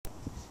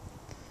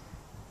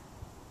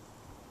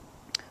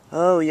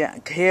Oh yeah,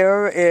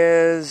 here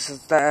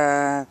is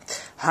the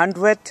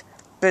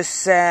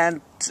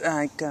 100%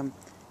 like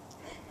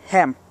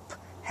hemp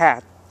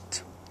hat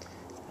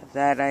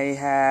that I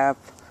have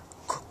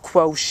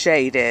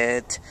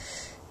crocheted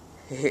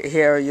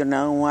here, you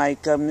know,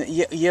 like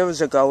years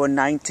ago in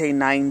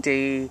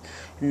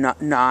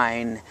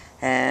 1999,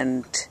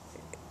 and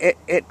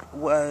it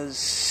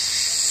was.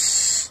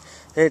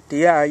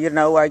 Yeah, you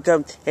know, like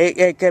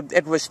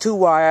it was too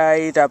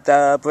wide of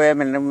the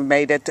brim, and it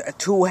made it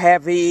too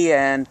heavy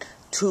and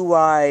too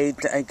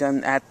wide at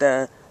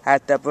the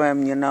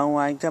brim, you know,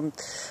 like and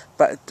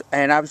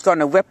I was going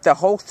to whip the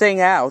whole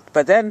thing out,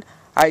 but then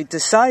I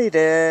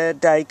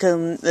decided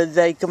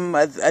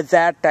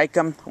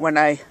that when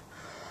I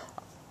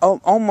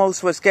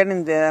almost was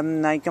getting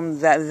them hey,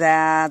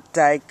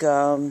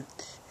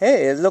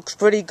 it looks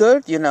pretty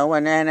good, you know,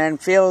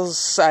 and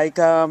feels like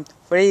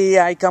pretty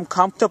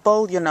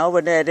comfortable, you know,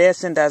 and it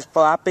isn't as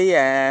floppy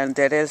and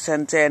it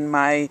isn't in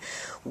my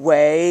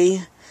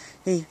way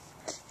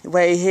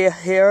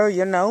here,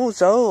 you know.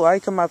 So I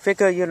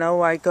figure, you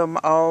know,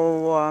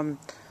 I'll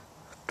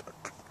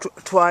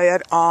try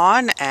it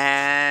on,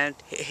 and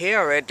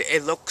here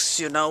it looks,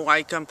 you know,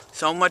 like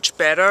so much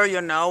better,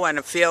 you know, and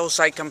it feels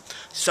like I'm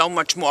so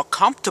much more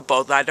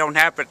comfortable that I don't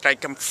have it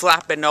like I'm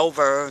flapping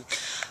over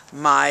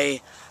my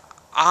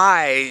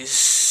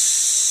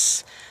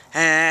eyes,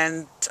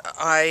 and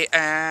I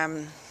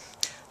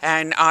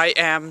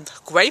am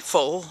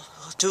grateful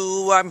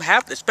to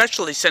have,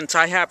 especially since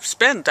I have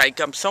spent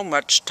so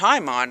much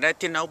time on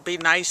it, you know. Be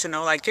nice, you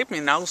know, like,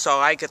 you know,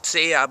 so I could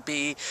see I'll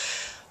be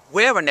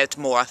wearing it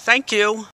more. Thank you.